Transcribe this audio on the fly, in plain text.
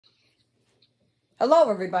Hello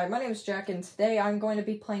everybody, my name is Jack, and today I'm going to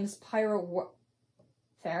be playing this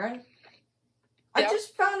Theron? I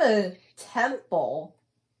just found a temple.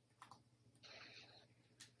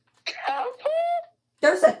 Temple?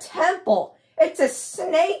 There's a temple! It's a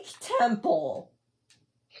snake temple!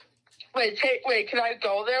 Wait, can I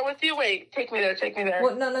go there with you? Wait, take me there.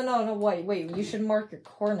 Well, no, wait, you should mark your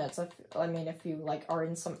coordinates, if you, are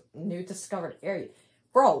in some new discovered area.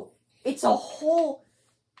 Bro, it's a whole...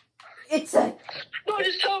 No,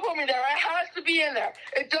 just teleport me there. It has to be in there.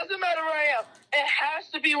 It doesn't matter where I am. It has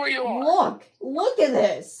to be where you are. Look at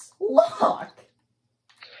this! Look! Oh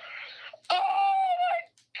my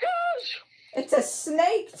gosh! It's a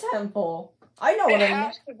snake temple! I know what I mean. It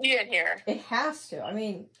has to be in here. It has to.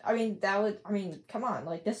 Come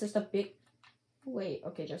on, this is the big... Wait,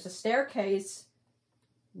 okay, there's a staircase.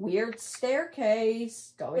 Weird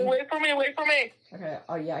staircase. Wait for me. Okay,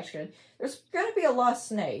 oh yeah, I should. There's gonna be a lot of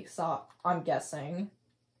snakes, I'm guessing.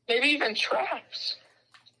 Maybe even traps.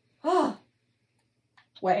 Ah.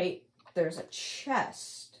 Wait, there's a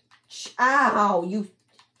chest. Ow, you...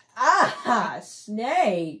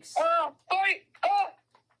 snakes! Oh, fight! Oh!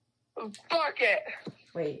 Fuck it!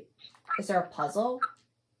 Wait, is there a puzzle?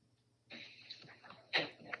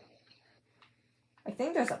 I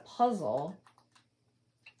think there's a puzzle.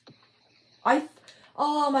 Oh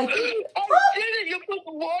my... I did it!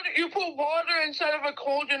 You put water inside of a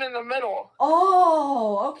cauldron in the middle.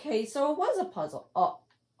 Oh, okay, so it was a puzzle. Oh,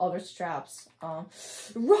 there's traps.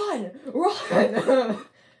 Run!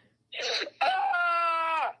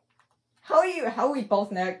 Ah! How are we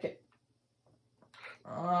both naked?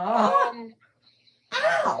 Ow!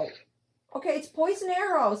 Okay, it's poison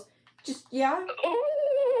arrows. Yeah?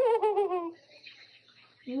 Ooh.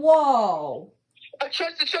 Whoa! A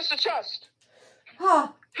chest. Huh.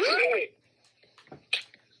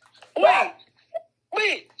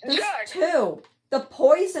 Wait, There's Jack! two. The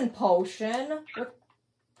poison potion.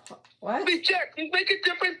 What? Wait, Jack, you make a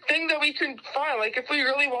different thing that we can find. If we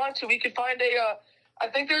really want to, we could find I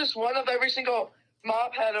think there's one of every single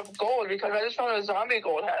mob head of gold, because I just found a zombie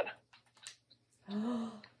gold head.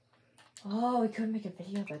 Oh, we could make a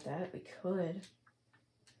video about that. We could.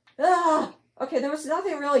 Ah! Okay, there was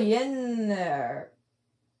nothing really in there.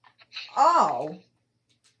 Oh.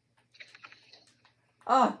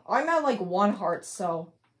 I'm at 1 heart,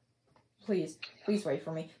 so please wait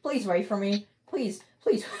for me. Please wait for me. Please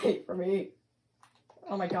wait for me.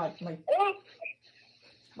 Oh my god, my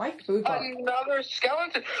food bar. Another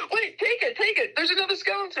skeleton. Wait, take it. There's another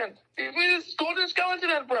skeleton. Give me this golden skeleton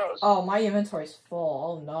head, bros. Oh, my inventory's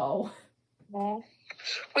full. Oh no. Oh.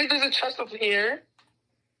 Wait, there's a chest up here.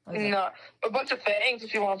 No, a bunch of fangs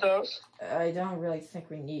if you want those. I don't really think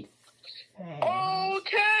we need fangs.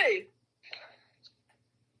 Okay.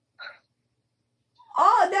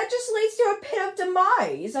 Oh, that just leads to a pit of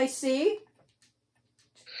demise, I see.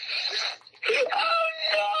 Oh,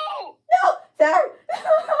 no! No! There!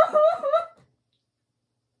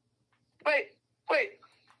 Wait.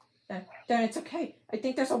 Then it's okay. I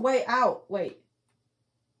think there's a way out. Wait.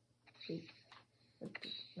 No.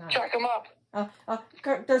 Check him up.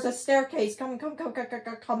 There's a staircase. Come. No,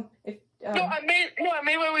 I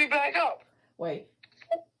made my way back up. Wait.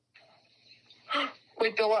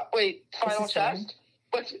 Wait, final chest?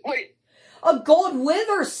 Wait. A gold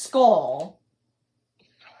wither skull!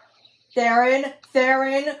 Theron,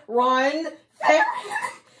 run! Theron!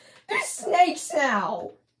 There's snakes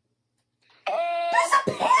now! There's a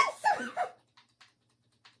panther!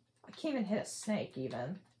 I can't even hit a snake,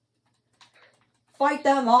 even. Fight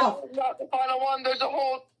them off! No, not the final one, there's a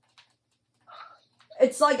whole...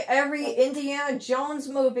 It's like every Indiana Jones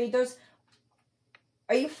movie,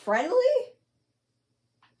 Are you friendly?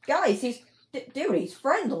 Guys, he's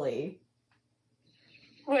friendly.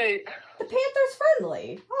 Wait. The panther's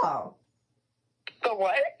friendly. Oh. The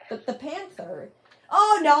what? The panther.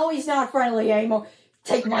 Oh, no, he's not friendly anymore.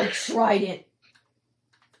 Take my trident.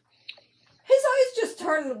 His eyes just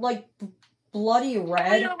turned, bloody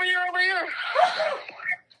red. Over here.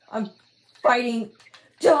 I'm fighting.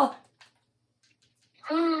 Duh.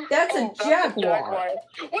 That's a jaguar.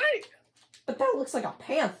 Wait. But that looks like a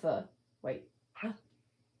panther. Wait.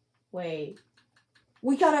 Wait.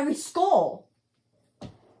 We got every skull.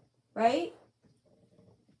 Right?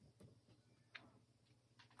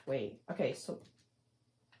 Wait. Okay, so...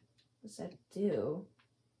 What does that do?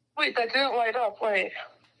 Wait, that didn't light up. Wait.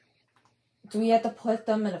 Do we have to put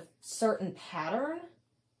them in a certain pattern?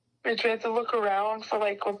 Wait, do we have to look around for,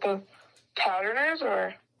 what the pattern is,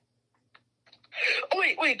 or... Oh,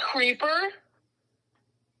 wait, creeper?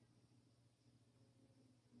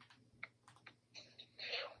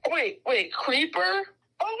 Wait, creeper?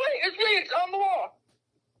 Oh, It's on the wall.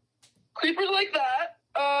 Creepers like that.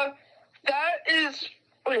 That is...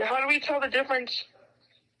 Wait, how do we tell the difference?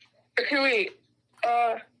 Okay, wait.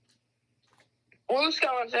 Blue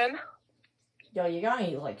skeleton. Yo, you got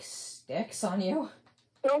any, like, sticks on you?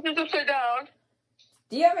 Skeleton's upside down.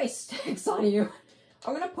 Do you have any sticks on you?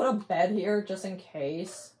 I'm gonna put a bed here just in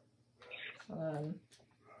case. Do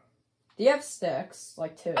you have sticks?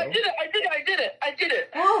 Like, two? I did it.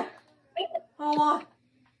 Oh! Hold on.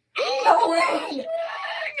 The ring!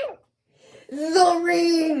 The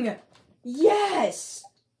ring! Yes!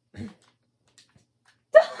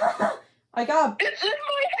 I got... It's in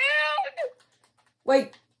my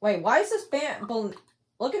hand! Wait, why is this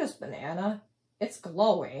look at this banana. It's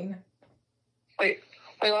glowing. Wait,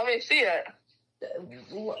 let me see it.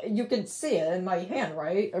 You can see it in my hand,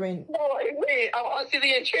 right? I mean... No, wait, I want to see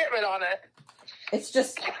the enchantment on it. It's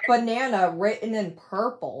just banana written in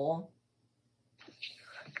purple.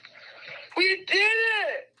 We did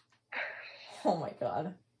it! Oh my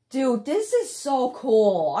god. Dude, this is so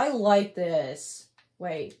cool. I like this.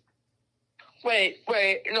 Wait.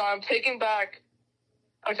 No, I'm taking back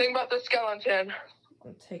the skeleton.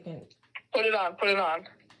 I'm taking... Put it on.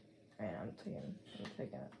 Man, I'm taking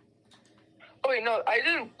it. Oh, wait, no, I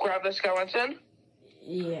didn't grab the skeleton.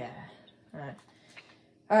 Yeah.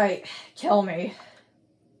 Alright, kill me.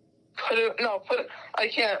 I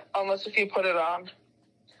can't unless if you put it on.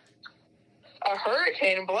 A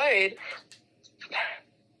hurricane blade?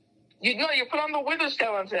 You put on the wither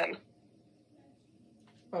skeleton.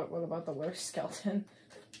 What about the wither skeleton?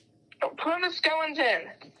 Put on the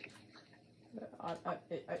skeleton.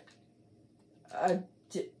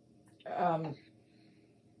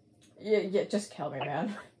 Yeah, just kill me,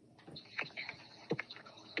 man.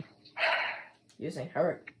 Using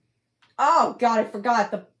her. Oh god, I forgot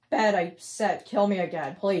the bed I set. Kill me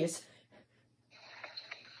again, please.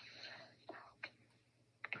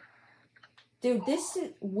 Dude, this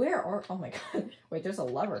is... Oh my god. Wait, there's a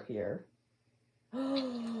lever here.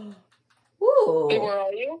 Ooh. Hey, where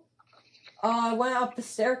are you? I went up the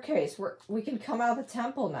staircase. We can come out of the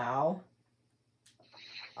temple now.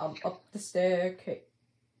 Up the staircase.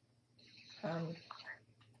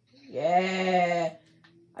 Yeah.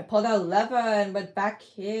 I pulled out a lever and went back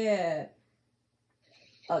here.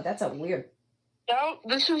 Oh, that's a weird... No,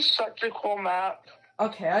 this is such a cool map.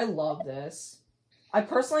 Okay, I love this. I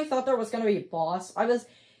personally thought there was going to be a boss.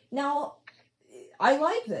 Now, I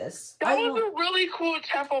like this. That was a really cool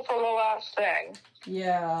temple for the last thing.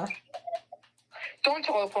 Yeah. Don't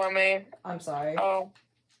teleport me. I'm sorry. Oh.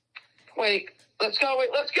 Wait, let's go. We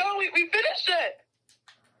finished it.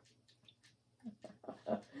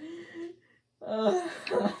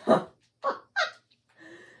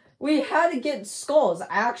 We had to get skulls,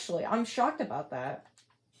 actually. I'm shocked about that.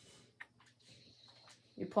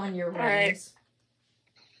 You put on your rings. Right.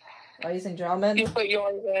 Ladies and gentlemen. You put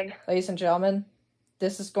yours in. Ladies and gentlemen,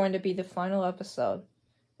 this is going to be the final episode.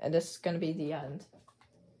 And this is going to be the end.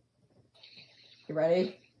 You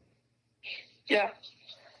ready? Yeah.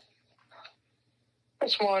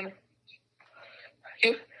 This one.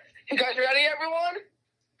 You guys ready, everyone?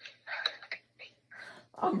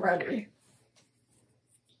 I'm ready.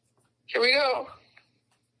 Here we go.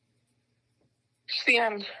 It's the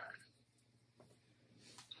end.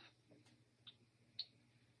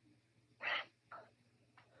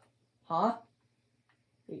 Huh?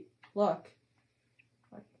 Wait, look.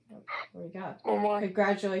 What do we got? One more.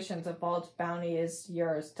 Congratulations, a vault's bounty is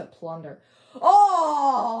yours to plunder.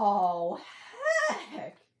 Oh,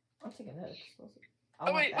 heck! I'm taking this.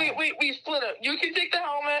 Oh, wait, we split it. You can take the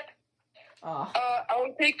helmet.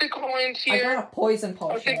 I'll take the coins here. I got a poison I'll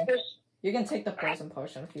potion. take this. You can take the poison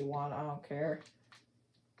potion if you want. I don't care.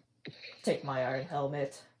 Take my iron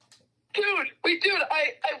helmet. Dude,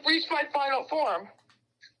 I reached my final form.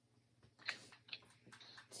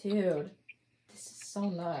 Dude, this is so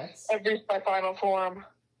nuts. I reached my final form.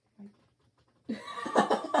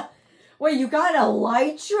 Wait, you got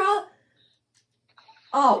elytra?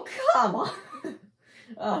 Oh, come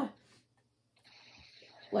on.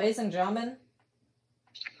 Ladies and gentlemen,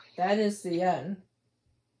 that is the end.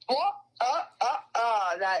 What?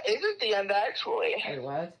 That isn't the end, actually. Wait,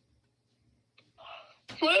 what?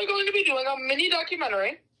 We're going to be doing a mini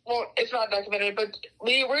documentary. Well, it's not a documentary, but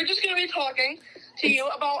we're just going to be talking to you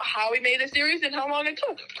about how we made the series and how long it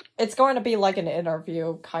took. It's going to be like an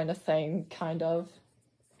interview kind of thing, kind of.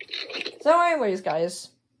 So anyways, guys,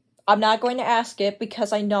 I'm not going to ask it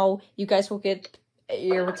because I know you guys will get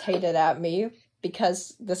irritated at me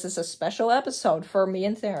because this is a special episode for me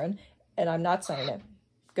and Theron, and I'm not saying it.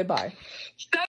 Goodbye.